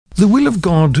The will of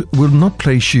God will not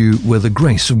place you where the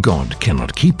grace of God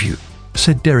cannot keep you,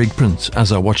 said Derek Prince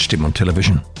as I watched him on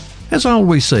television. As I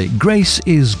always say, grace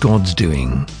is God's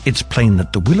doing. It's plain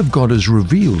that the will of God is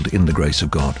revealed in the grace of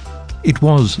God. It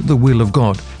was the will of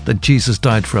God that Jesus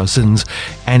died for our sins,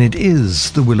 and it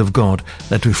is the will of God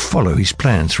that we follow His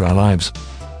plans for our lives.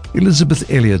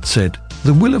 Elizabeth Elliot said,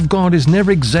 "The will of God is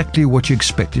never exactly what you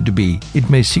expect it to be.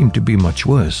 It may seem to be much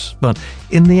worse, but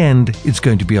in the end, it's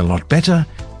going to be a lot better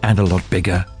and a lot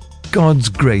bigger." God's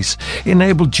grace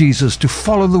enabled Jesus to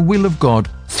follow the will of God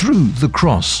through the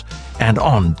cross and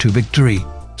on to victory.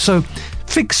 So,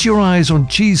 fix your eyes on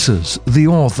Jesus, the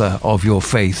author of your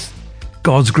faith.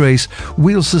 God's grace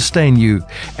will sustain you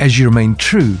as you remain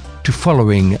true to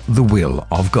following the will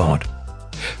of God.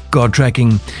 God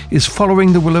Tracking is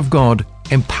following the will of God,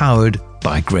 empowered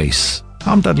by grace.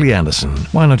 I'm Dudley Anderson.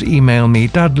 Why not email me,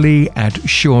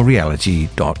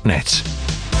 dudley@surereality.net.